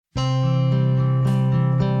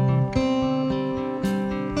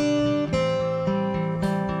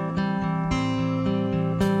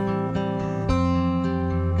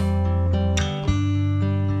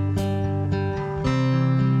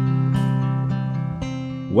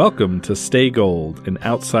Welcome to Stay Gold, an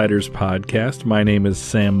Outsiders podcast. My name is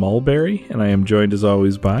Sam Mulberry, and I am joined as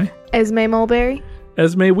always by Esme Mulberry.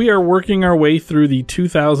 Esme. We are working our way through the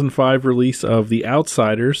 2005 release of The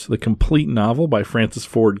Outsiders, the complete novel by Francis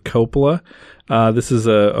Ford Coppola. This is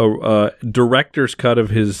a director's cut of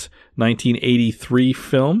his 1983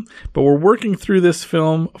 film, but we're working through this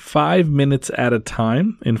film 5 minutes at a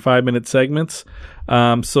time in 5-minute segments.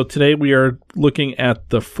 So today we are looking at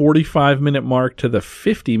the 45-minute mark to the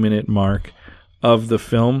 50-minute mark of the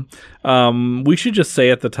film. We should just say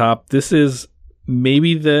at the top, this is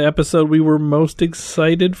maybe the episode we were most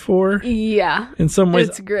excited for. Yeah. In some ways.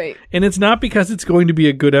 It's great. And it's not because it's going to be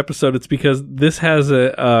a good episode. It's because this has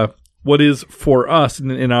what is for us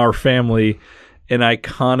in our family an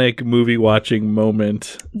iconic movie watching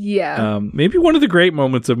moment. Yeah. Maybe one of the great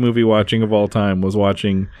moments of movie watching of all time was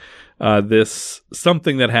watching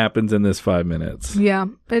something that happens in this 5 minutes. Yeah,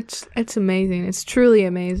 it's amazing. It's truly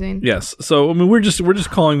amazing. Yes. So I mean, we're just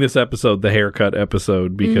calling this episode the haircut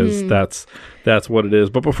episode because that's what it is.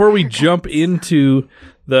 But before we jump into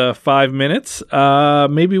the 5 minutes,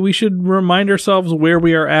 maybe we should remind ourselves where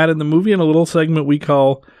we are at in the movie in a little segment we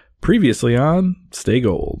call Previously on Stay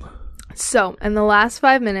Gold. So in the last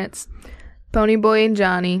 5 minutes, Ponyboy and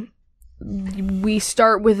Johnny, we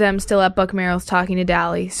start with them still at Buck Merrill's talking to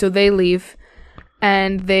Dally. So they leave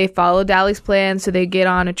and they follow Dally's plan. So they get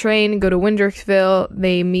on a train, go to Windrixville.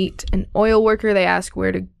 They meet an oil worker. They ask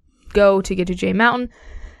where to go to get to Jay Mountain.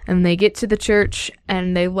 And they get to the church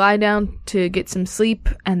and they lie down to get some sleep.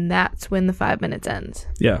 And that's when the 5 minutes ends.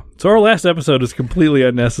 Yeah. So our last episode is completely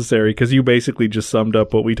unnecessary because you basically just summed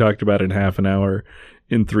up what we talked about in half an hour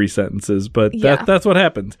in 3 sentences, but that's what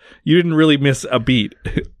happened. You didn't really miss a beat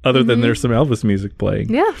other than there's some Elvis music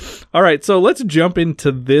playing. Yeah. All right, so let's jump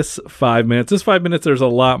into this 5 minutes. This 5 minutes, there's a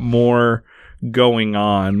lot more going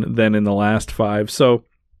on than in the last 5. So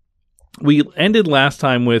we ended last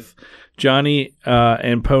time with Johnny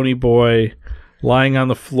and Ponyboy lying on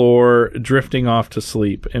the floor, drifting off to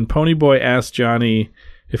sleep. And Ponyboy asked Johnny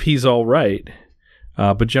if he's all right,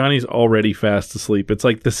 but Johnny's already fast asleep. It's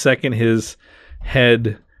like the second his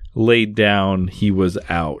head laid down, he was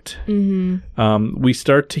out. We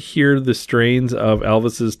start to hear the strains of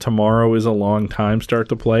Elvis's Tomorrow is a Long Time start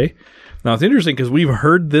to play. Now it's interesting because we've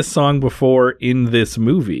heard this song before in this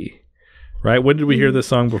movie, right? When did we hear this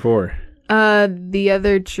song before? The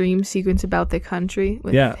other dream sequence about the country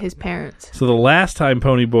with his parents. So the last time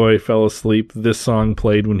Ponyboy fell asleep, this song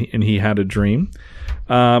played when he had a dream.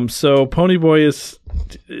 So Ponyboy is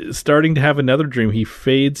starting to have another dream. He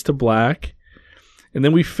fades to black. And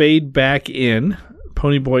then we fade back in.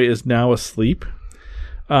 Ponyboy is now asleep.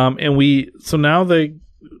 So now the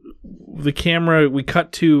camera, we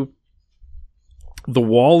cut to the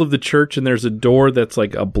wall of the church and there's a door that's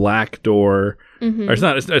like a black door. Or it's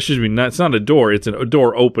not a door. It's a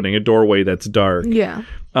door opening, a doorway that's dark. Yeah.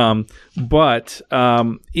 But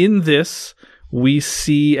in this, we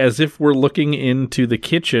see as if we're looking into the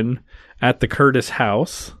kitchen at the Curtis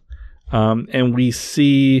house. And we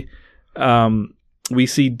see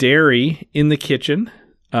Derry in the kitchen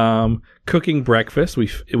cooking breakfast. We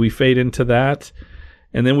fade into that.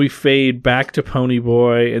 And then we fade back to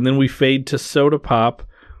Ponyboy. And then we fade to Soda Pop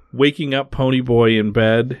waking up Ponyboy in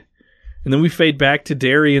bed. And then we fade back to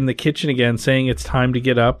Derry in the kitchen again saying it's time to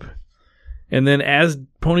get up. And then as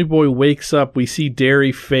Ponyboy wakes up, we see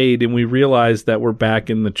Derry fade and we realize that we're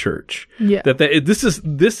back in the church. Yeah. This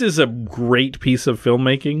is a great piece of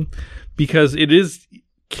filmmaking because it is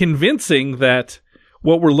convincing that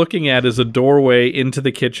what we're looking at is a doorway into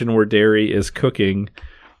the kitchen where Derry is cooking,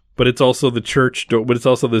 but it's also the church, but it's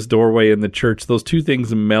also this doorway in the church. Those two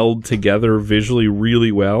things meld together visually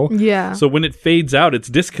really well. Yeah. So when it fades out, it's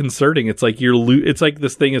disconcerting. It's like it's like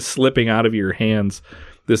this thing is slipping out of your hands.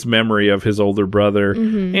 This memory of his older brother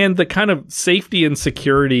and the kind of safety and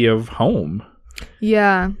security of home.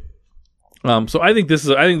 Yeah. So I think this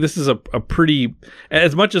is a pretty,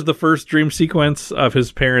 as much as the first dream sequence of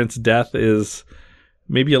his parents' death is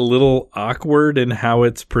maybe a little awkward in how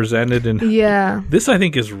it's presented, and this I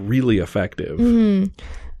think is really effective.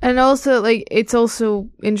 And also, like, it's also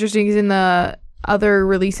interesting because in the other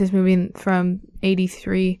releases movie from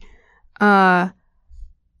 '83,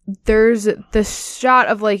 there's the shot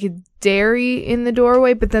of like Derry in the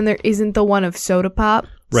doorway, but then there isn't the one of Soda Pop.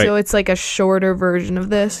 Right. So it's like a shorter version of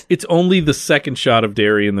this. It's only the second shot of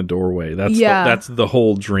Derry in the doorway. That's the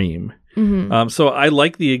whole dream. So I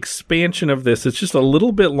like the expansion of this. It's just a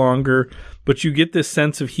little bit longer, but you get this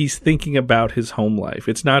sense of he's thinking about his home life.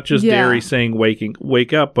 It's not just Derry saying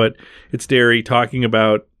wake up, but it's Derry talking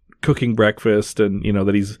about cooking breakfast, and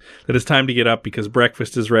that it's time to get up because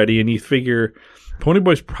breakfast is ready. And you figure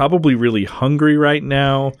Ponyboy's probably really hungry right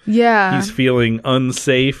now. Yeah, he's feeling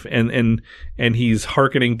unsafe, and he's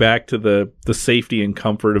hearkening back to the safety and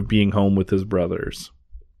comfort of being home with his brothers.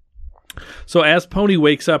 So as Pony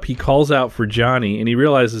wakes up, he calls out for Johnny, and he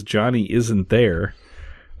realizes Johnny isn't there.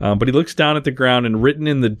 But he looks down at the ground, and written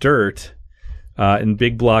in the dirt in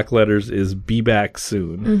big block letters is "Be back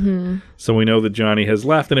soon." Mm-hmm. So we know that Johnny has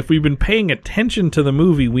left. And if we've been paying attention to the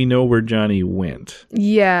movie, we know where Johnny went.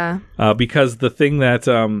 Yeah. Because the thing that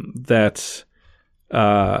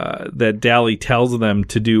Dally tells them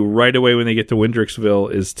to do right away when they get to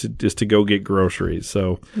Windrixville is to go get groceries.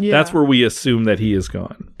 So that's where we assume that he is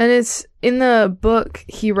gone. And it's in the book,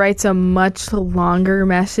 he writes a much longer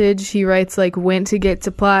message. He writes like went to get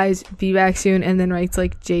supplies, be back soon, and then writes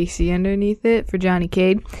like JC underneath it for Johnny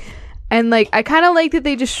Cade. And like I kind of like that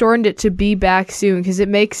they just shortened it to be back soon because it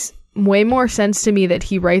makes way more sense to me that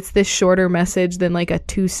he writes this shorter message than like a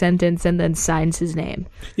 2-sentence and then signs his name.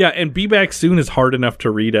 Yeah, and "Be back soon" is hard enough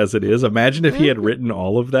to read as it is. Imagine if he had written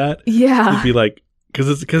all of that. Yeah. It'd be like,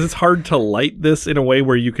 because it's hard to light this in a way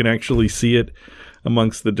where you can actually see it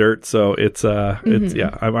amongst the dirt. So it's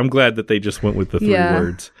I'm glad that they just went with the 3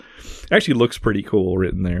 words. It actually looks pretty cool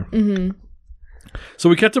written there. Mm-hmm. So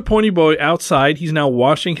we cut to Ponyboy outside. He's now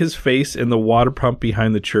washing his face in the water pump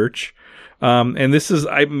behind the church. And this is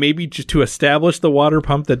maybe just to establish the water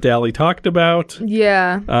pump that Dally talked about.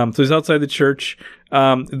 Yeah. So he's outside the church.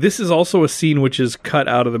 This is also a scene which is cut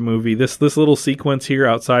out of the movie. This little sequence here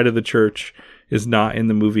outside of the church is not in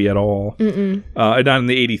the movie at all. Not in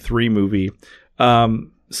the 83 movie.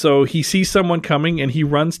 So he sees someone coming and he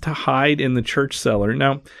runs to hide in the church cellar.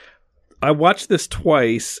 Now, I watched this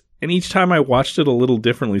twice, and each time I watched it a little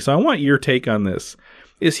differently. So I want your take on this.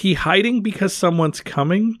 Is he hiding because someone's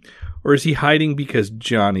coming? Or is he hiding because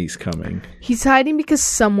Johnny's coming? He's hiding because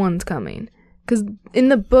someone's coming. Because in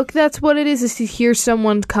the book, that's what it is he hears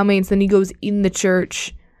someone coming, so then he goes in the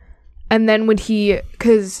church. And then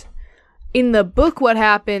because in the book, what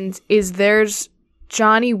happens is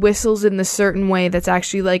Johnny whistles in the certain way that's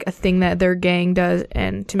actually like a thing that their gang does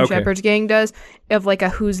and Tim Shepard's gang does, of like a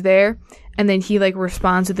who's there. And then he like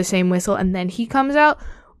responds with the same whistle, and then he comes out.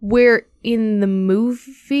 Where in the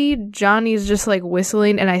movie, Johnny's just like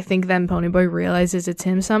whistling, and I think then Ponyboy realizes it's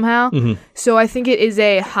him somehow. Mm-hmm. So I think it is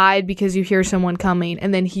a hide because you hear someone coming,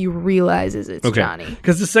 and then he realizes it's Johnny.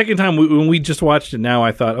 Because the second time when we just watched it now,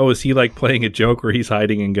 I thought, is he like playing a joke where he's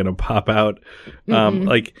hiding and gonna pop out? So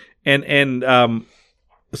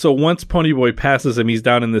once Ponyboy passes him, he's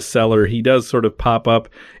down in this cellar. He does sort of pop up,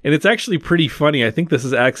 and it's actually pretty funny. I think this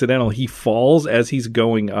is accidental. He falls as he's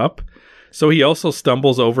going up. So he also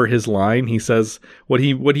stumbles over his line. He says what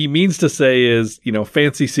he means to say is,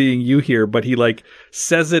 fancy seeing you here, but he like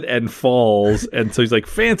says it and falls. And so he's like,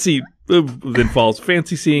 fancy, then falls,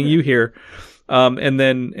 fancy seeing you here. And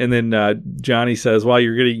then Johnny says, well,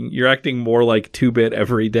 you're acting more like 2-Bit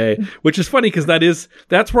every day, which is funny because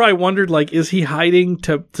that's where I wondered, like, is he hiding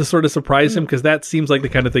to sort of surprise him? Because that seems like the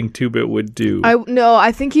kind of thing 2-Bit would do.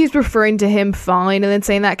 I think he's referring to him falling and then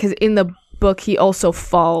saying that because in the book he also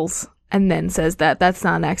falls. And then says that's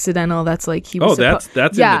not accidental. That's like he was. That's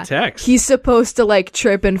in the text. He's supposed to like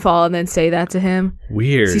trip and fall and then say that to him.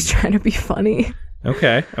 Weird. He's trying to be funny.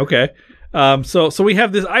 Okay. So we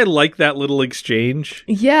have this. I like that little exchange.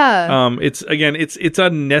 Yeah. It's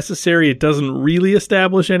unnecessary. It doesn't really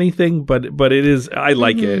establish anything, but it is. I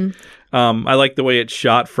like it. I like the way it's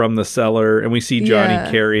shot from the cellar, and we see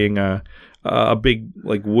Johnny carrying a big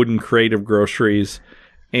like wooden crate of groceries.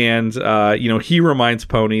 And he reminds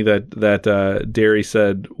Pony that Dally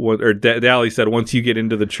said once you get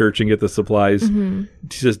into the church and get the supplies,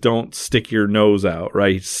 she says don't stick your nose out,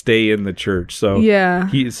 right? Stay in the church. So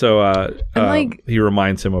he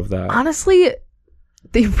reminds him of that. Honestly,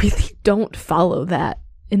 they really don't follow that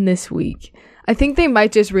in this week. I think they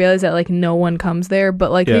might just realize that like no one comes there,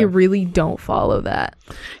 but like they really don't follow that.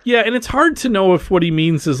 Yeah, and it's hard to know if what he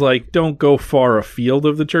means is like don't go far afield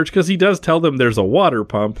of the church because he does tell them there's a water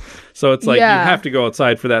pump, so it's like you have to go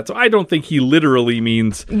outside for that. So I don't think he literally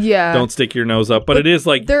means don't stick your nose up, but it is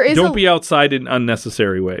like don't be outside in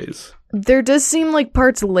unnecessary ways. There does seem like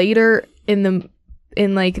parts later in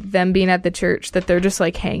like them being at the church that they're just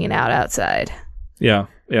like hanging out outside. Yeah.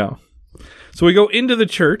 So we go into the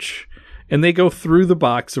church. And they go through the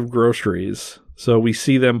box of groceries. So we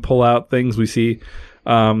see them pull out things. We see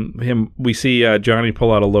Johnny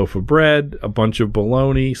pull out a loaf of bread, a bunch of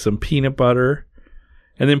bologna, some peanut butter.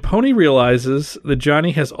 And then Pony realizes that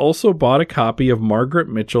Johnny has also bought a copy of Margaret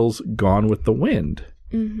Mitchell's Gone with the Wind.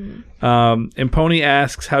 And Pony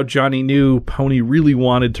asks how Johnny knew Pony really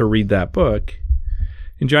wanted to read that book.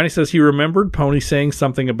 And Johnny says he remembered Pony saying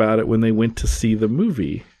something about it when they went to see the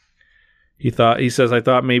movie. He says, I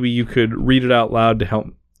thought maybe you could read it out loud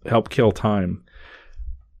to help kill time.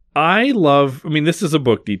 This is a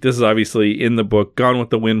book, Deet. This is obviously in the book. Gone with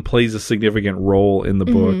the Wind plays a significant role in the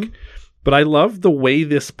book. But I love the way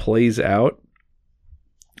this plays out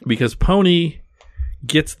because Pony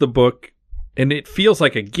gets the book and it feels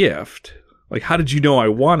like a gift. Like, how did you know I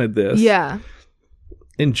wanted this? Yeah.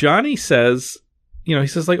 And Johnny says, he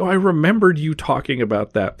says like, oh, I remembered you talking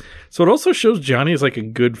about that. So it also shows Johnny as like a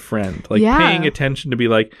good friend, like paying attention to be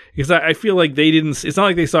like, because I feel like it's not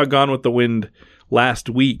like they saw Gone with the Wind last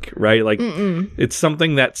week, right? Like it's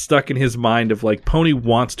something that stuck in his mind of like, Pony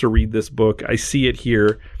wants to read this book. I see it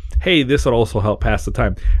here. Hey, this would also help pass the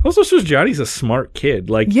time. It also shows Johnny's a smart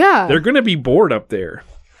kid. Like, they're going to be bored up there.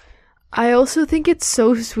 I also think it's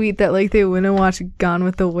so sweet that like they went and watched Gone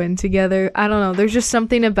with the Wind together. I don't know. There's just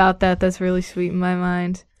something about that's really sweet in my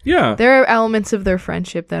mind. Yeah. There are elements of their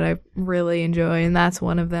friendship that I really enjoy, and that's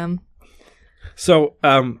one of them. So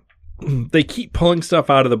they keep pulling stuff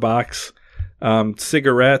out of the box.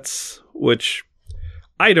 Cigarettes, which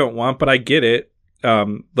I don't want, but I get it.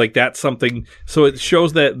 Like that's something. So it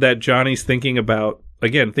shows that Johnny's thinking about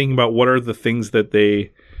what are the things that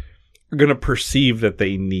they are going to perceive that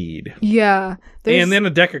they need. Yeah. And then a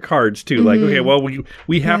deck of cards too. Like, okay, well,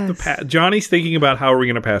 we have to pass. Johnny's thinking about how are we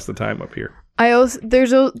going to pass the time up here.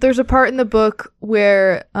 There's a part in the book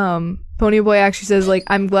where Ponyboy actually says like,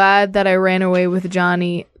 I'm glad that I ran away with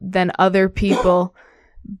Johnny than other people,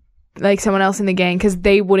 like someone else in the gang, because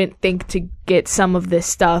they wouldn't think to get some of this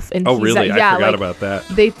stuff. And really? I forgot about that.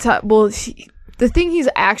 The thing he's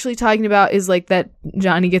actually talking about is like that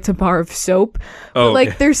Johnny gets a bar of soap. But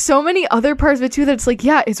like there's so many other parts of it too that it's like,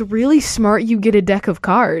 yeah, it's really smart you get a deck of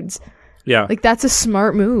cards. Yeah. Like that's a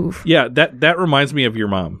smart move. Yeah, that reminds me of your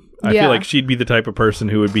mom. I feel like she'd be the type of person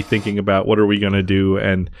who would be thinking about what are we going to do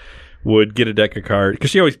and would get a deck of cards. Because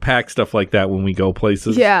she always packs stuff like that when we go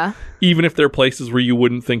places. Yeah. Even if they're places where you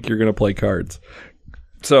wouldn't think you're going to play cards.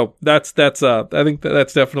 So I think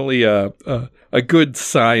that's definitely a good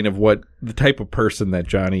sign of what the type of person that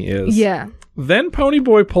Johnny is. Yeah. Then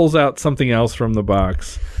Ponyboy pulls out something else from the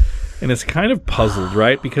box. And it's kind of puzzled,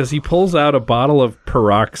 right? Because he pulls out a bottle of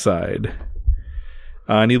peroxide.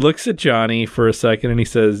 And he looks at Johnny for a second and he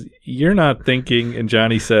says, "You're not thinking." And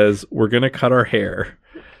Johnny says, "We're going to cut our hair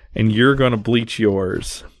and you're going to bleach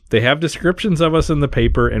yours. They have descriptions of us in the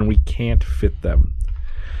paper and we can't fit them."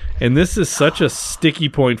 And this is such a sticky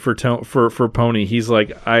point for Pony. He's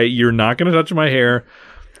like, "You're not going to touch my hair."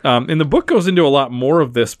 And the book goes into a lot more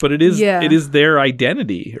of this, but it is their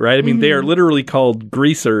identity, right? I mean, they are literally called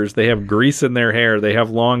greasers. They have grease in their hair. They have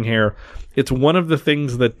long hair. It's one of the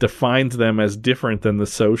things that defines them as different than the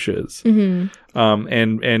Socs.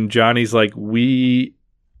 And Johnny's like,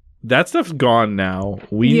 that stuff's gone now.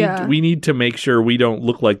 We need to make sure we don't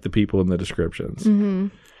look like the people in the descriptions.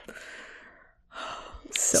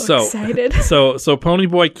 So excited. So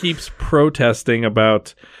Ponyboy keeps protesting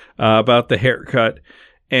about the haircut,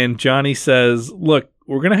 and Johnny says, "Look,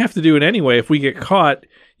 we're gonna have to do it anyway. If we get caught,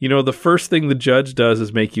 the first thing the judge does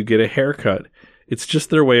is make you get a haircut. It's just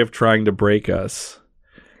their way of trying to break us."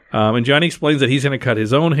 And Johnny explains that he's gonna cut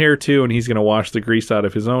his own hair too, and he's gonna wash the grease out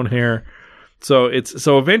of his own hair. So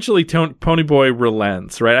eventually Ponyboy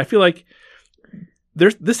relents, right? I feel like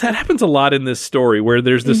that happens a lot in this story where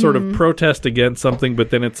there's this sort of protest against something, but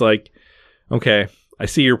then it's like, okay, I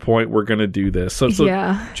see your point. We're going to do this. So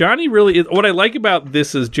Johnny really, what I like about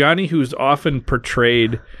this is Johnny, who's often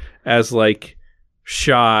portrayed as like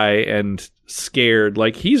shy and scared,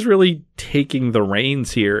 like he's really taking the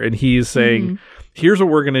reins here and he's saying, here's what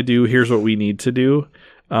we're going to do. Here's what we need to do.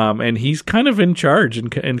 And he's kind of in charge and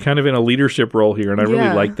kind of in a leadership role here. And I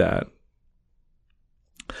really like that.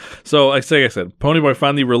 So, like I said, Ponyboy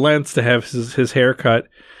finally relents to have his hair cut,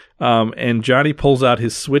 and Johnny pulls out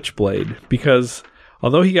his switchblade because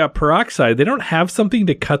although he got peroxide, they don't have something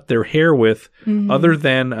to cut their hair with other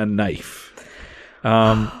than a knife.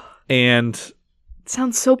 And it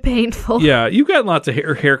sounds so painful. Yeah, you've gotten lots of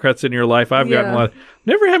haircuts in your life. I've gotten a lot.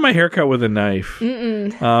 Never had my hair cut with a knife.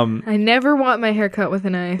 I never want my hair cut with a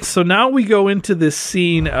knife. So now we go into this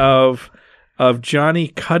scene of Johnny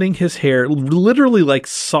cutting his hair, literally like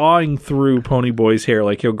sawing through Ponyboy's hair.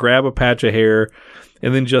 Like he'll grab a patch of hair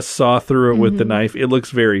and then just saw through it with the knife. It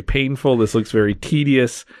looks very painful. This looks very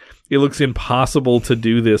tedious. It looks impossible to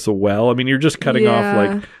do this well. I mean, you're just cutting off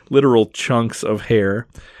like literal chunks of hair.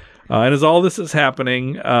 And as all this is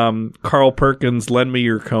happening, Carl Perkins' "Lend Me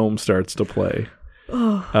Your Comb" starts to play.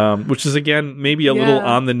 which is again maybe a little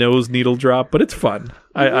on the nose needle drop, but it's fun.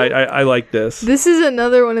 I like this. This is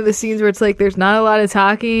another one of the scenes where it's like there's not a lot of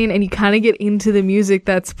talking, and you kind of get into the music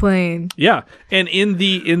that's playing. Yeah, and in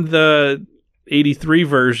the 83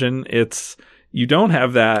 version, you don't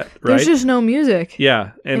have that, right? There's just no music.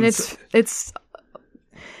 Yeah, and it's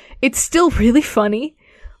still really funny,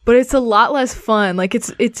 but it's a lot less fun. Like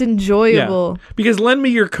it's enjoyable. Yeah. Because "Lend Me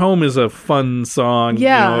Your Comb" is a fun song.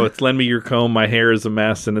 Yeah, it's "Lend me your comb, my hair is a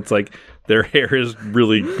mess," and it's like their hair is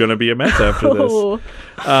really gonna be a mess after this.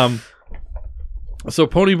 So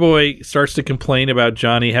Ponyboy starts to complain about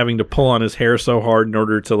Johnny having to pull on his hair so hard in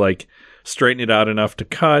order to like straighten it out enough to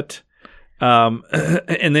cut. And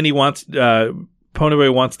then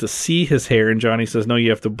Ponyboy wants to see his hair, and Johnny says, "No,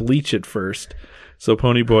 you have to bleach it first." So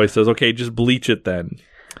Ponyboy says, "Okay, just bleach it then."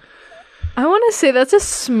 I want to say that's a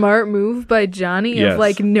smart move by Johnny of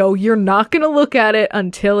like, no, you're not going to look at it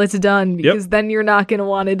until it's done, because then you're not going to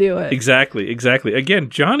want to do it. Exactly. Again,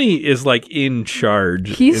 Johnny is like in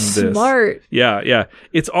charge. He's in this. Smart. Yeah.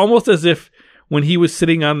 It's almost as if when he was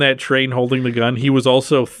sitting on that train holding the gun, he was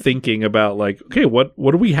also thinking about like, okay, what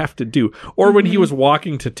do we have to do? Or when he was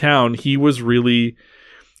walking to town, he's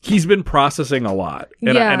been processing a lot.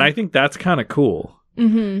 And I think that's kind of cool.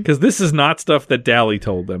 Because this is not stuff that Dally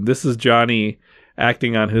told them. This is Johnny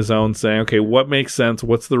acting on his own, saying, okay, what makes sense?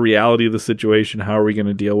 What's the reality of the situation? How are we going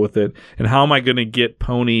to deal with it? And how am I going to get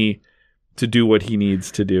Pony to do what he needs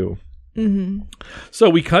to do? So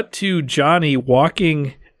we cut to Johnny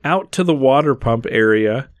walking out to the water pump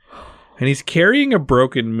area, and he's carrying a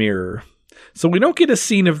broken mirror. So we don't get a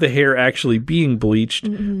scene of the hair actually being bleached,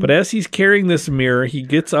 but as he's carrying this mirror, he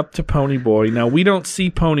gets up to Ponyboy. Now, we don't see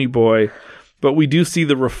Ponyboy, but we do see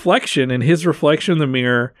the reflection, and his reflection in the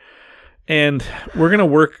mirror, and we're going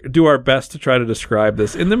to do our best to try to describe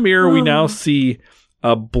this. In the mirror, we now see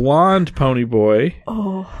a blonde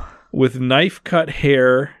Ponyboy with knife-cut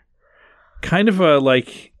hair, kind of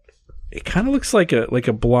it kind of looks like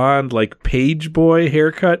a blonde, like page boy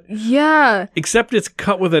haircut. Yeah. Except it's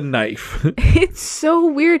cut with a knife. It's so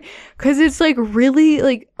weird because it's like really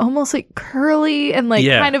like almost like curly and like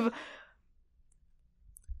kind of.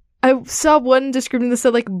 I saw one description that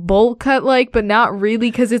said like bowl cut like, but not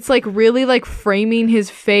really, because it's like really like framing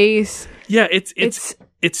his face. Yeah,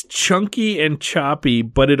 it's chunky and choppy,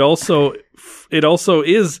 but it also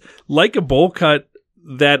is like a bowl cut.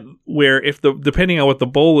 That where depending on what the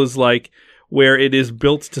bowl is like, where it is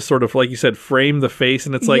built to sort of, like you said, frame the face,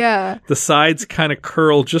 and it's like the sides kind of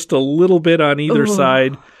curl just a little bit on either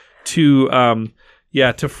side to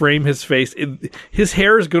frame his face. His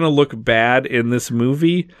hair is going to look bad in this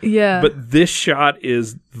movie, but this shot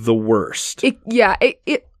is the worst.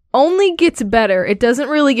 It only gets better. It doesn't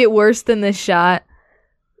really get worse than this shot,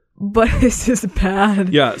 but it's just bad.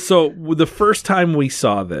 Yeah, so the first time we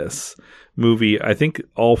saw this movie, I think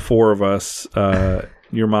all four of us,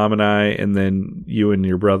 your mom and I, and then you and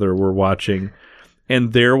your brother were watching,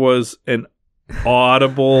 and there was an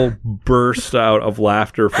audible burst out of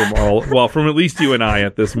laughter from from at least you and I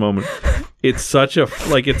at this moment. It's such a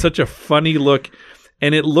funny look,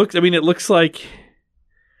 and it looks like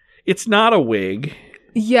it's not a wig.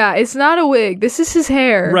 Yeah, it's not a wig. This is his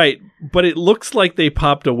hair. Right. But it looks like they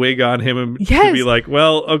popped a wig on him and to be like,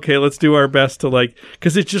 well, okay, let's do our best to like,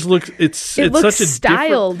 because it just looks, it's looks such a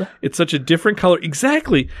styled. It's such a different color.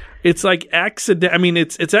 Exactly. It's like accident. I mean,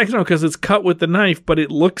 it's accidental because it's cut with the knife, but it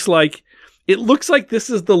looks like this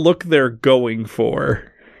is the look they're going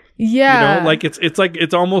for. Yeah. You know, like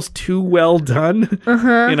it's almost too well done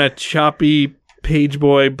in a choppy page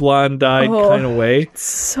boy blonde-eyed kind of way. It's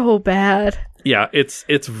so bad. Yeah, it's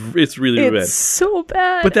really bad. It's so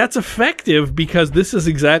bad. But that's effective because this is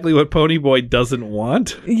exactly what Ponyboy doesn't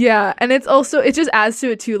want. Yeah, and it just adds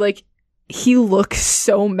to it too. Like, he looks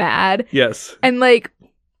so mad. Yes. And like,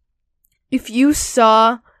 if you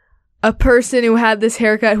saw a person who had this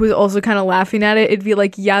haircut who was also kind of laughing at it, it'd be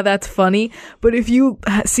like, yeah, that's funny. But if you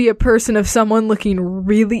see a person of someone looking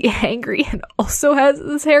really angry and also has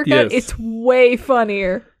this haircut, it's way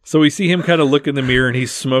funnier. So we see him kind of look in the mirror, and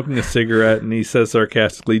he's smoking a cigarette, and he says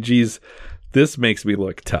sarcastically, geez, this makes me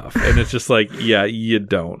look tough. And it's just like, yeah, you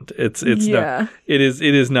don't. It's not, it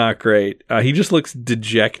is not great. He just looks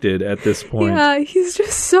dejected at this point. Yeah, he's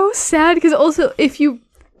just so sad, because also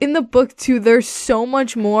in the book too, there's so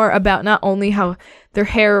much more about not only how their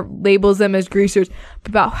hair labels them as greasers, but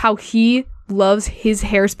about how he loves his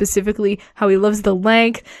hair specifically, how he loves the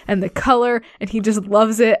length and the color, and he just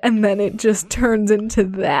loves it, and then it just turns into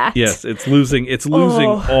that. Yes, it's losing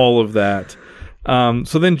all of that.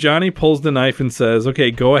 So then Johnny pulls the knife and says,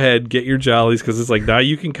 okay, go ahead, get your jollies, because it's like, now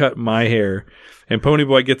you can cut my hair. And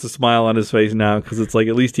Ponyboy gets a smile on his face now, because it's like,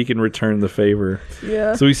 at least he can return the favor.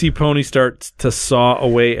 Yeah. So we see Pony start to saw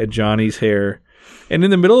away at Johnny's hair. And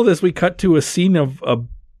in the middle of this, we cut to a scene of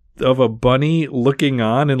a bunny looking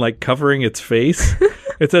on and like covering its face.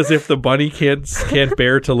 It's as if the bunny can't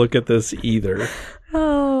bear to look at this either.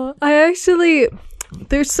 Oh,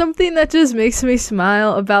 there's something that just makes me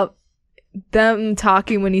smile about them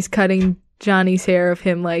talking when he's cutting Johnny's hair of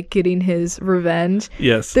him like getting his revenge.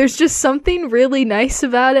 Yes. There's just something really nice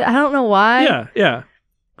about it. I don't know why. Yeah.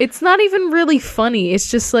 It's not even really funny. It's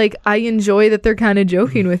just like I enjoy that they're kind of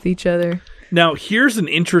joking with each other. Now, here's an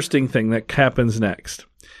interesting thing that happens next.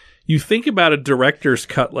 You think about a director's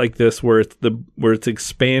cut like this where it's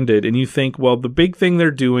expanded, and you think, well, the big thing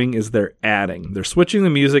they're doing is they're adding. They're switching the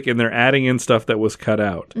music and they're adding in stuff that was cut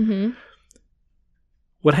out. Mm-hmm.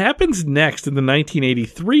 What happens next in the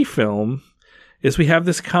 1983 film is we have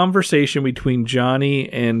this conversation between Johnny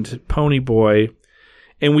and Ponyboy,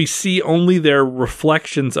 and we see only their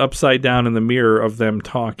reflections upside down in the mirror of them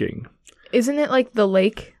talking. Isn't it like the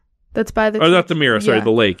lake that's by the... Or not the mirror, sorry, Yeah.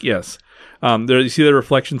 the lake, yes. There you see the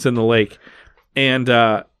reflections in the lake. And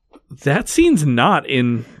that scene's not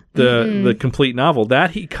in the complete novel.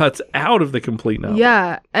 That he cuts out of the complete novel.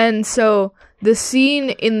 Yeah, and so the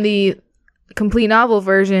scene in the complete novel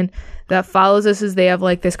version that follows us is they have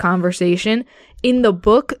like this conversation. In the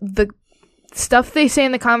book, the stuff they say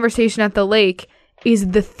in the conversation at the lake is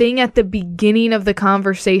the thing at the beginning of the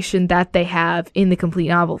conversation that they have in the complete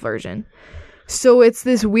novel version. So it's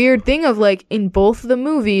this weird thing of like in both the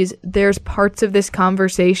movies, there's parts of this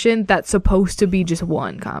conversation that's supposed to be just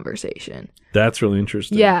one conversation. That's really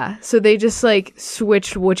interesting. Yeah, so they just like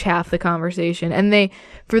switched which half the conversation, and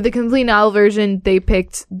for the complete novel version they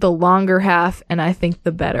picked the longer half, and I think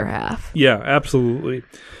the better half. Yeah, absolutely.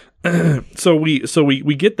 So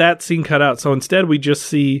we get that scene cut out. So instead we just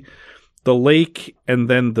see the lake and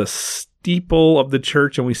then the steeple of the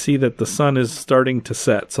church, and we see that the sun is starting to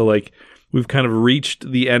set. So like we've kind of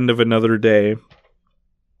reached the end of another day.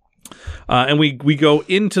 And we go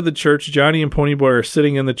into the church. Johnny and Ponyboy are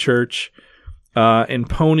sitting in the church. And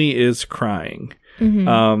Pony is crying.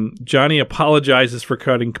 Mm-hmm. Johnny apologizes for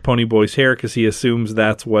cutting Ponyboy's hair because he assumes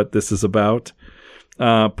that's what this is about.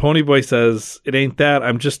 Ponyboy says, "It ain't that.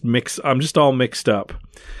 I'm just all mixed up."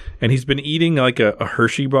 And he's been eating like a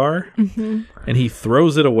Hershey bar, and he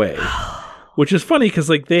throws it away, which is funny because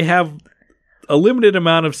like they have a limited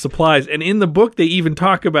amount of supplies, and in the book they even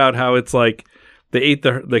talk about how it's like they ate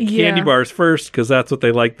the candy bars first because that's what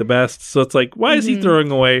they like the best. So it's like, why is he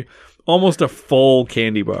throwing away almost a full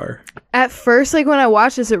candy bar? At first, like when I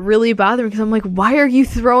watched this, it really bothered me because I'm like, why are you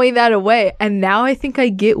throwing that away? And now I think I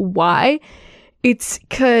get why. It's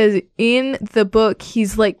because in the book,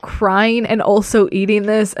 he's like crying and also eating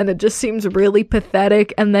this, and it just seems really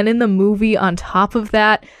pathetic. And then in the movie, on top of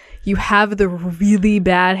that, you have the really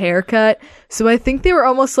bad haircut. So I think they were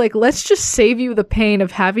almost like, let's just save you the pain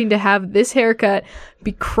of having to have this haircut,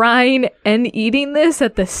 be crying and eating this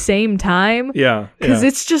at the same time. Yeah. Because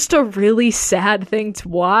it's just a really sad thing to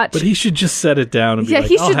watch. But he should just set it down and be like,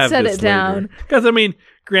 he I'll should have set this it down. Because, I mean,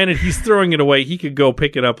 granted, he's throwing it away. He could go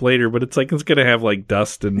pick it up later, but it's like, it's going to have like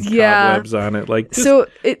dust and cobwebs on it. Like, just so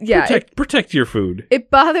protect your food.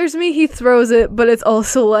 It bothers me he throws it, but it's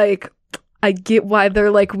also like, I get why they're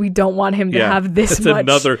like, we don't want him to have this much.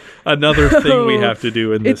 It's another thing we have to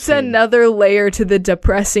do in this scene. Another layer to the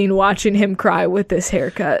depressing watching him cry with this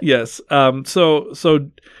haircut. Yes. So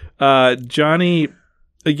Johnny,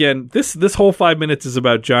 again, this whole 5 minutes is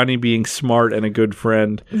about Johnny being smart and a good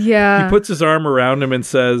friend. Yeah. He puts his arm around him and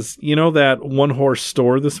says, you know that one-horse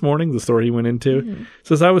store this morning, the store he went into? Mm-hmm.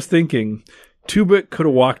 Says, I was thinking, Two-Bit could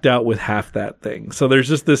have walked out with half that thing. So there's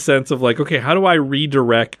just this sense of like, okay, how do I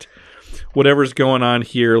redirect whatever's going on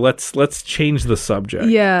here? Let's change the subject.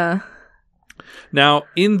 Yeah. Now,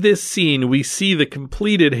 in this scene, we see the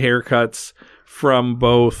completed haircuts from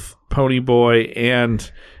both Ponyboy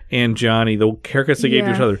and Johnny, the haircuts they gave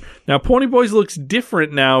to each other. Now, Ponyboy's looks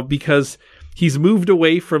different now because he's moved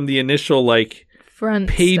away from the initial like front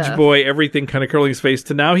page stuff. boy, everything kind of curling his face,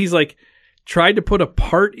 to now he's like tried to put a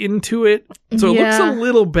part into it. So it looks a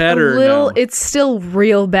little better now. It's still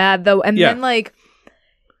real bad though. And then like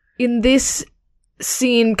in this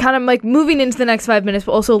scene, kind of like moving into the next 5 minutes,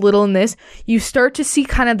 but also a little in this, you start to see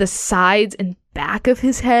kind of the sides and back of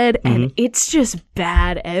his head, and it's just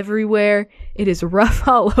bad everywhere. It is rough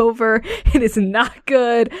all over. It is not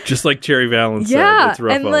good. Just like Cherry Valance said, it's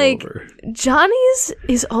rough all over. Johnny's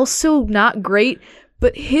is also not great,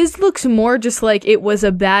 But his looks more just like it was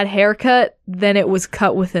a bad haircut than it was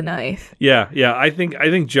cut with a knife. Yeah. I think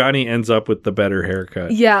Johnny ends up with the better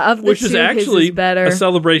haircut. Yeah, of the which two, is actually his is better. a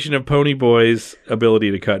celebration of Ponyboy's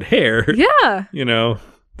ability to cut hair. Yeah. You know.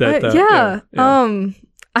 Yeah. I'm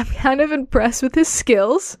kind of impressed with his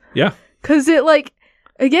skills. Yeah. Because it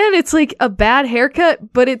again, it's like a bad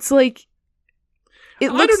haircut, but it's like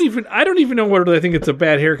it looks. I don't even know whether I think it's a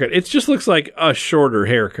bad haircut. It just looks like a shorter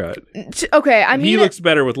haircut. Okay, I mean, he looks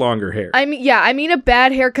better with longer hair. I mean a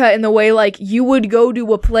bad haircut in the way like you would go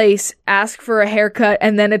to a place, ask for a haircut,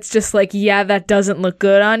 and then it's just like, yeah, that doesn't look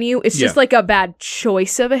good on you. It's just like a bad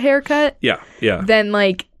choice of a haircut. Yeah. Then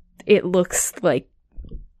like it looks like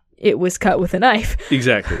it was cut with a knife.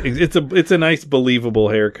 Exactly. It's a nice, believable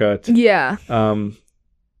haircut. Yeah.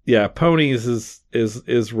 Yeah. Pony's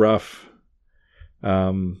is rough.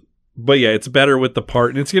 But yeah, it's better with the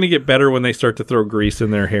part, and it's going to get better when they start to throw grease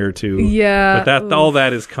in their hair too. Yeah. But all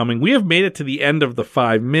that is coming. We have made it to the end of the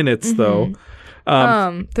 5 minutes though.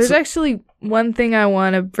 There's actually one thing I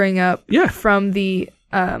want to bring up from the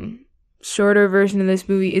shorter version of this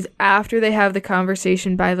movie is after they have the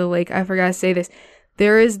conversation by the lake. I forgot to say this.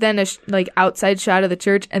 There is then a outside shot of the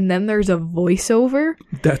church, and then there's a voiceover.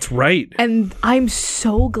 That's right. And I'm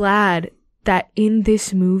so glad that in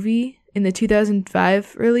this movie, in the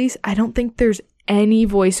 2005 release, I don't think there's any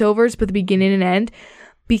voiceovers but the beginning and end,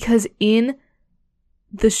 because in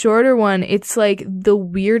the shorter one, it's like the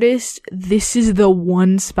weirdest. This is the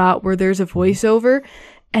one spot where there's a voiceover,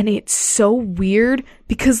 and it's so weird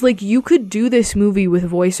because like you could do this movie with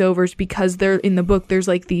voiceovers because they're in the book. There's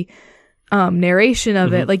like the narration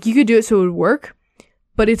of it. Like you could do it so it would work,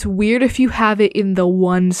 but it's weird if you have it in the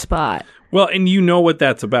one spot. Well, and you know what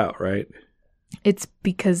that's about, right? It's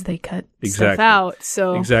because they cut stuff out.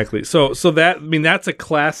 So exactly. So that, I mean, that's a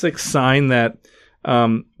classic sign that,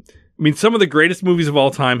 some of the greatest movies of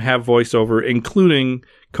all time have voiceover, including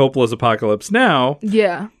Coppola's Apocalypse Now.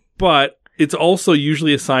 Yeah. But it's also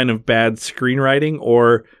usually a sign of bad screenwriting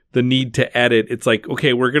or the need to edit. It's like,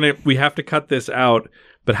 okay, we have to cut this out,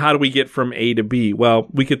 but how do we get from A to B? Well,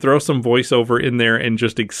 we could throw some voiceover in there and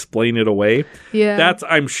just explain it away. Yeah. That's,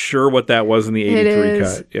 I'm sure, what that was in the 83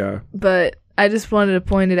 cut. Yeah. But I just wanted to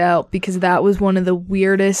point it out because that was one of the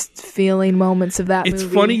weirdest feeling moments of that movie.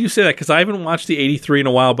 It's funny you say that because I haven't watched the 83 in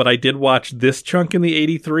a while, but I did watch this chunk in the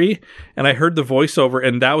 83 and I heard the voiceover,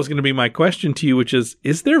 and that was going to be my question to you, which is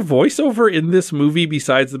there voiceover in this movie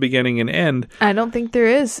besides the beginning and end? I don't think there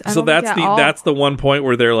is. So that's the one point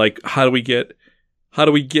where they're like, how do we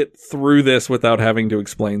get through this without having to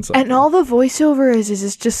explain something? And all the voiceover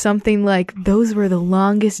is just something like, those were the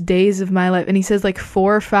longest days of my life. And he says like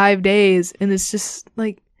 4 or 5 days. And it's just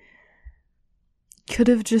like, could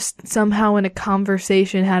have just somehow in a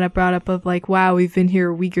conversation had it brought up of like, wow, we've been here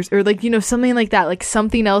a week or like, something like that. Like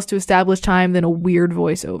something else to establish time than a weird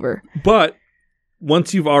voiceover. But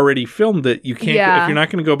once you've already filmed it, you can't. If you're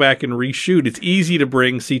not going to go back and reshoot, it's easy to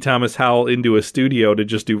bring C. Thomas Howell into a studio to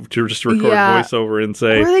just record voiceover and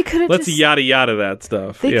say, or they could have let's yada yada that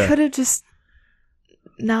stuff. They could have just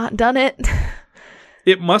not done it.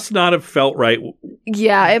 It must not have felt right.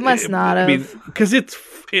 Yeah, it must not have. Because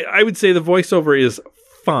I would say the voiceover is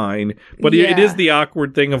fine, but it is the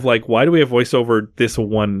awkward thing of like, why do we have voiceover this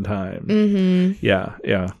one time? Mm-hmm.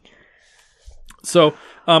 Yeah. So,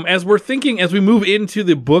 as we move into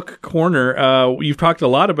the book corner, you've talked a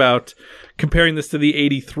lot about comparing this to the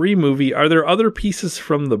 83 movie. Are there other pieces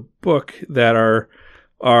from the book that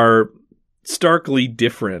are starkly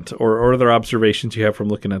different, or other observations you have from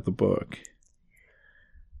looking at the book?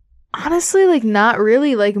 Honestly, like not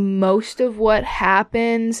really. Like most of what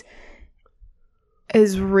happens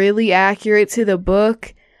is really accurate to the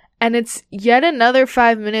book. And it's yet another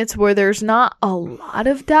 5 minutes where there's not a lot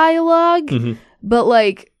of dialogue. Mm-hmm. But,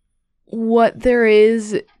 like, what there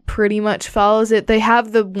is pretty much follows it. They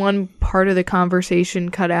have the one part of the conversation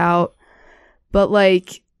cut out. But,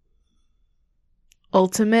 like,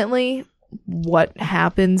 ultimately, what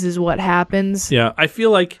happens is what happens. Yeah, I feel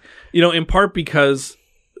like, in part because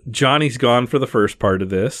Johnny's gone for the first part of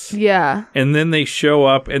this. Yeah. And then they show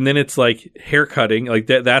up, and then it's, like, haircutting. Like,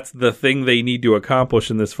 that's the thing they need to accomplish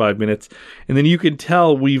in this 5 minutes. And then you can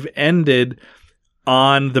tell we've ended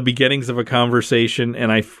on the beginnings of a conversation,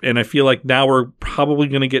 and I feel like now we're probably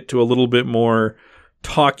going to get to a little bit more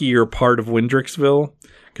talkier part of Windrixville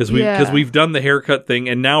because we've done the haircut thing,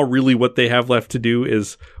 and now really what they have left to do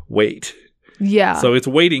is wait. Yeah. So it's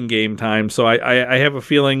waiting game time. So I have a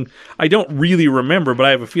feeling, I don't really remember, but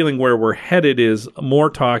I have a feeling where we're headed is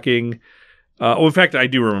more talking, In fact, I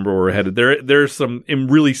do remember where we're headed. There's some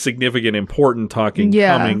really significant, important talking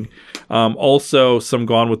coming. Also, some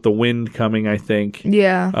Gone with the Wind coming, I think.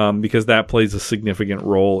 Yeah. Because that plays a significant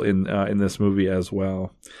role in this movie as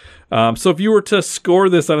well. So if you were to score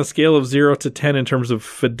this on a scale of 0 to 10 in terms of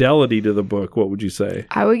fidelity to the book, what would you say?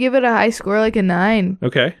 I would give it a high score, like a 9.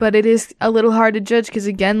 Okay. But it is a little hard to judge because,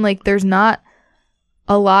 again, like there's not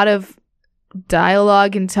a lot of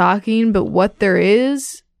dialogue and talking, but what there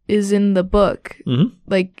is in the book. Mm-hmm.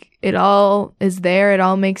 Like it all is there. It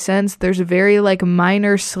all makes sense. There's very like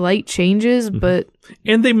minor slight changes, but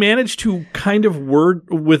and they manage to kind of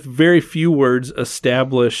with very few words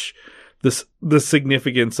establish the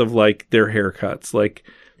significance of like their haircuts, like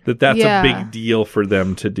that's a big deal for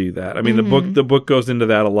them to do that. I mean, the book goes into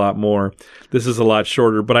that a lot more. This is a lot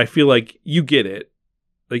shorter, but I feel like you get it.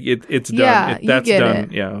 Like it's done. Yeah, That's you get done.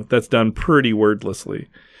 it. Yeah, that's done pretty wordlessly.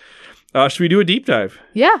 Should we do a deep dive?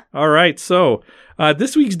 Yeah. All right. So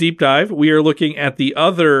this week's deep dive, we are looking at the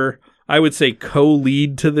other, I would say,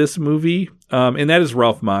 co-lead to this movie, and that is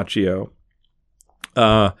Ralph Macchio.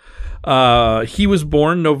 He was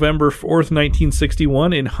born November 4th,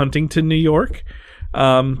 1961 in Huntington, New York.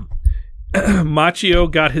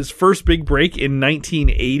 Macchio got his first big break in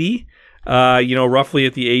 1980, roughly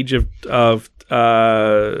at the age of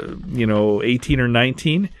 18 or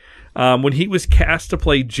 19. When he was cast to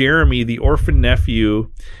play Jeremy, the orphan nephew,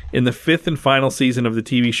 in the 5th and final season of the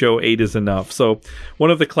TV show 8 is Enough. So one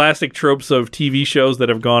of the classic tropes of TV shows that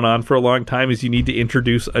have gone on for a long time is you need to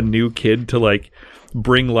introduce a new kid to like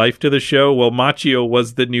bring life to the show. Well, Macchio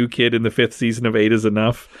was the new kid in the 5th season of 8 is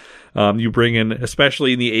Enough. You bring in,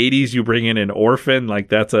 especially in the 80s, you bring in an orphan. Like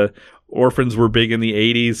orphans were big in the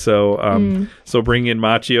 80s. So bring in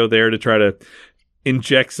Macchio there to try to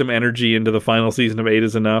inject some energy into the final season of 8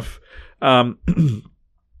 is Enough.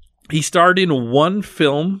 He starred in one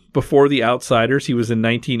film before The Outsiders. He was in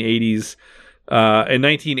 1980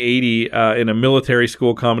 in a military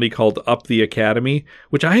school comedy called Up the Academy,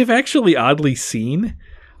 which I have actually oddly seen.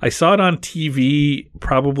 I saw it on TV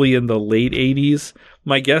probably in the late 80s.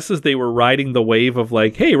 My guess is they were riding the wave of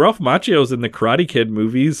like, hey, Ralph Macchio's in the Karate Kid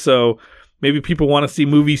movies, so maybe people want to see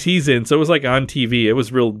movies he's in. So it was like on TV. It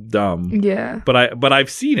was real dumb. Yeah. But I've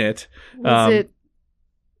seen it. Was it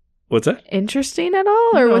what's that? interesting at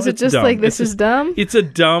all? Or was it just dumb. like, this is dumb? It's a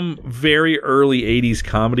dumb, very early 80s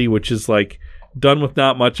comedy, which is like done with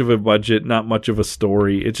not much of a budget, not much of a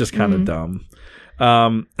story. It's just kind of dumb.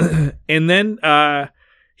 And then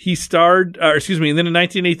he starred, and then in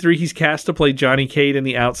 1983, he's cast to play Johnny Cade in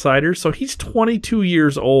The Outsiders. So he's 22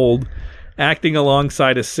 years old, acting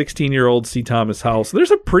alongside a 16-year-old C. Thomas Howell. So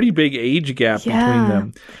there's a pretty big age gap between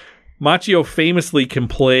them. Macchio famously can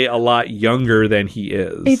play a lot younger than he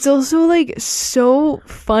is. It's also like so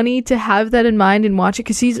funny to have that in mind and watch it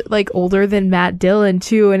because he's like older than Matt Dillon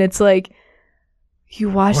too, and it's like you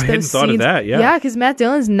watch those hadn't scenes. Thought of that, yeah, because Matt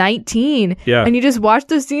Dillon's 19, yeah, and you just watch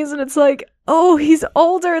those scenes and it's like, oh, he's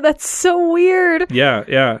older. That's so weird.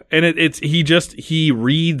 Yeah, and he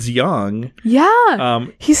reads young. Yeah,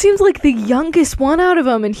 he seems like the youngest one out of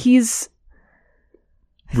them, and he's.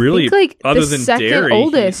 Really, like other the than second Derry,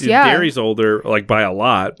 oldest, yeah. Derry's older, like by a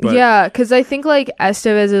lot. But yeah, because I think like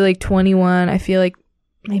Estevez is like 21. I feel like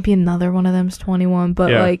maybe another one of them's 21, but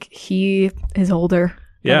like he is older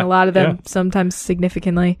than a lot of them, sometimes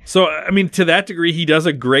significantly. So I mean, to that degree, he does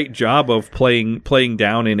a great job of playing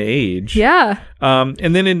down in age. Yeah. And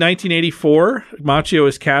then in 1984, Macchio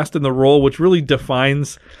is cast in the role which really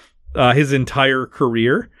defines his entire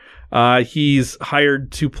career. He's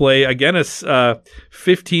hired to play, again, a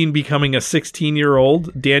 15 becoming a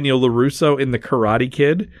 16-year-old Daniel LaRusso in The Karate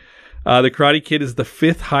Kid. The Karate Kid is the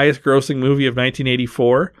 5th highest grossing movie of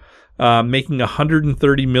 1984, making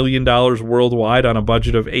 $130 million worldwide on a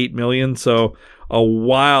budget of $8 million. So a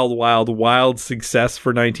wild success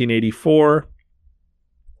for 1984.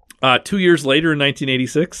 2 years later in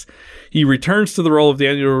 1986, he returns to the role of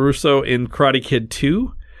Daniel LaRusso in Karate Kid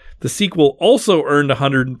 2. The sequel also earned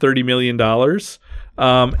 $130 million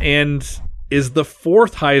and is the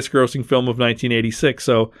 4th highest grossing film of 1986.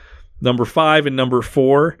 So number 5 and number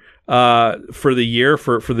 4 for the year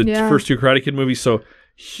for the first two Karate Kid movies. So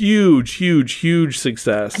huge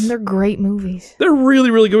success. And they're great movies. They're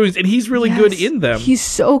really, really good movies. And he's really good in them. He's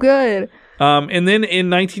so good. And then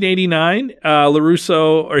in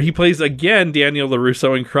 1989, he plays again Daniel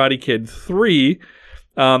LaRusso in Karate Kid 3.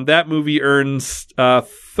 That movie earns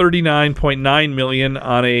 $39.9 million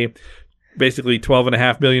on a basically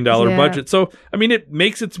 $12.5 million budget. So, I mean, it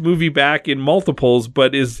makes its movie back in multiples,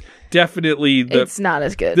 but is definitely it's not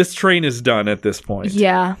as good. This train is done at this point.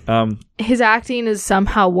 Yeah. His acting is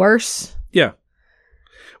somehow worse. Yeah.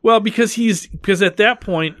 Well, because at that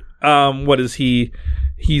point, what is he?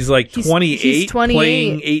 He's like 28, he's 28.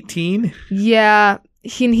 Playing 18. Yeah.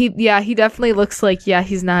 He definitely looks like,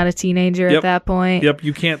 he's not a teenager at that point. Yep,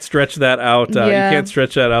 you can't stretch that out. You can't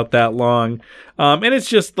stretch that out that long. And it's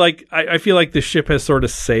just like, I feel like the ship has sort of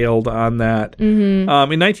sailed on that.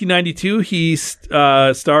 Mm-hmm. In 1992, he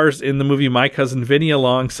stars in the movie My Cousin Vinny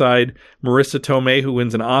alongside Marissa Tomei, who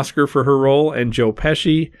wins an Oscar for her role, and Joe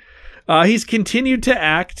Pesci. He's continued to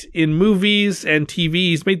act in movies and TV.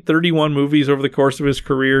 He's made 31 movies over the course of his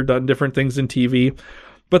career, done different things in TV.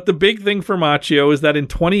 But the big thing for Macchio is that in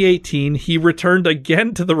 2018, he returned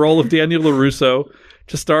again to the role of Daniel LaRusso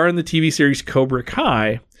to star in the TV series Cobra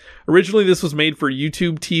Kai. Originally, this was made for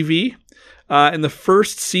YouTube TV, and the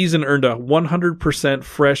first season earned a 100%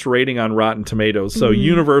 fresh rating on Rotten Tomatoes, so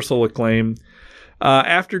universal acclaim.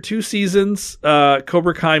 After 2 seasons,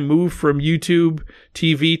 Cobra Kai moved from YouTube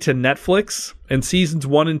TV to Netflix, and seasons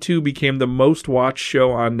 1 and 2 became the most watched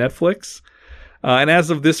show on Netflix. And as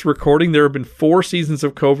of this recording, there have been 4 seasons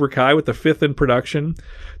of Cobra Kai, with the 5th in production.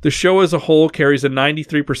 The show as a whole carries a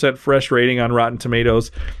 93% fresh rating on Rotten Tomatoes,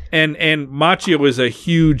 and Macchio is a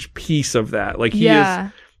huge piece of that. Like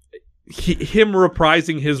him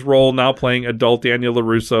reprising his role, now playing adult Daniel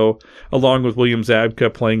LaRusso, along with William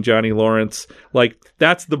Zabka playing Johnny Lawrence. Like,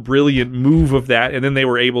 that's the brilliant move of that. And then they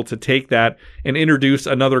were able to take that and introduce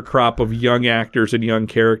another crop of young actors and young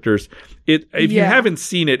characters. If you haven't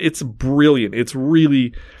seen it, it's brilliant. It's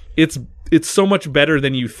really, it's so much better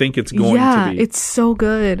than you think it's going to be. Yeah, it's so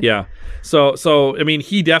good. Yeah. So I mean,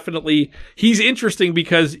 he's interesting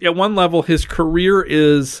because at one level his career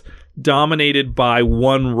is dominated by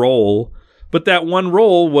one role, but that one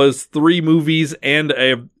role was 3 movies and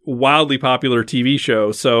a wildly popular TV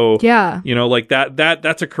show. So like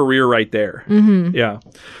that's a career right there. Mm-hmm. Yeah.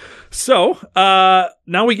 So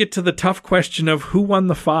now we get to the tough question of who won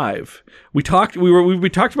the 5. We talked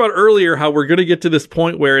about earlier how we're going to get to this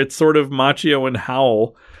point where it's sort of Macchio and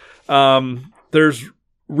Howell. There's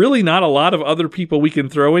really not a lot of other people we can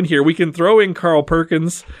throw in here. We can throw in Carl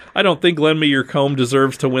Perkins. I don't think Lend Me Your Comb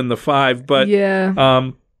deserves to win the 5, but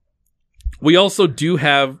we also do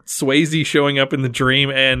have Swayze showing up in The Dream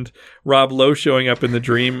and Rob Lowe showing up in The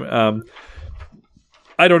Dream.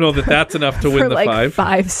 I don't know that that's enough to win the 5.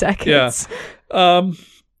 5 seconds. Yeah.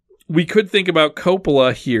 We could think about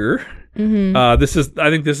Coppola here. Mm-hmm. I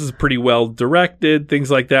think this is pretty well directed, things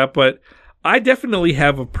like that, but I definitely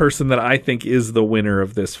have a person that I think is the winner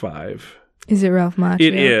of this 5. Is it Ralph Macchio?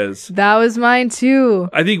 It is. That was mine too.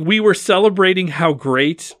 I think we were celebrating how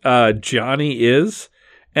great Johnny is,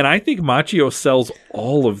 and I think Macchio sells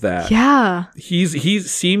all of that. Yeah. He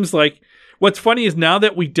seems like, what's funny is now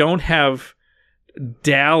that we don't have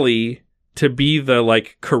Dally to be the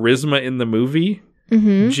like charisma in the movie,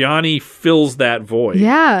 Johnny fills that void.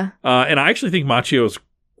 Yeah. And I actually think Macchio is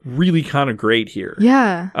really kind of great here.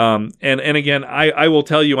 Yeah. And again, I will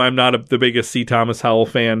tell you, I'm not the biggest C. Thomas Howell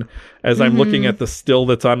fan. As I'm looking at the still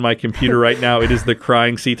that's on my computer right now, it is the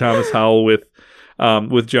crying C. Thomas Howell with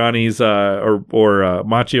Johnny's or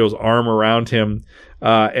Macchio's arm around him.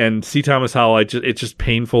 And C. Thomas Howell, it's just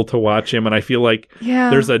painful to watch him, and I feel like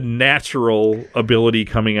there's a natural ability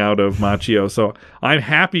coming out of Macchio. So I'm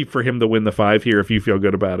happy for him to win the 5 here if you feel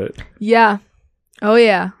good about it. Yeah. Oh,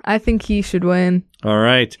 yeah. I think he should win. All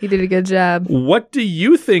right. He did a good job. What do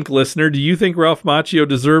you think, listener? Do you think Ralph Macchio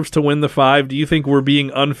deserves to win the 5? Do you think we're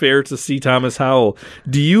being unfair to C. Thomas Howell?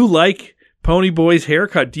 Do you like Ponyboy's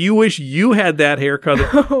haircut? Do you wish you had that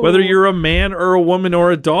haircut? Whether you're a man or a woman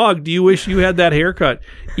or a dog, do you wish you had that haircut?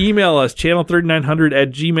 Email us,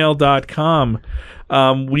 channel3900@gmail.com.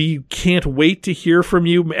 We can't wait to hear from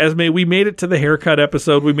you. Esme, we made it to the haircut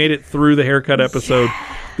episode. We made it through the haircut episode.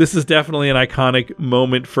 Yeah. This is definitely an iconic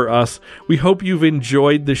moment for us. We hope you've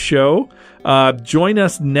enjoyed the show. Join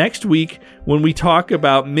us next week when we talk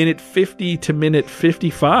about minute 50 to minute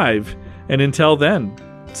 55. And until then,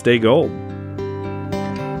 stay gold.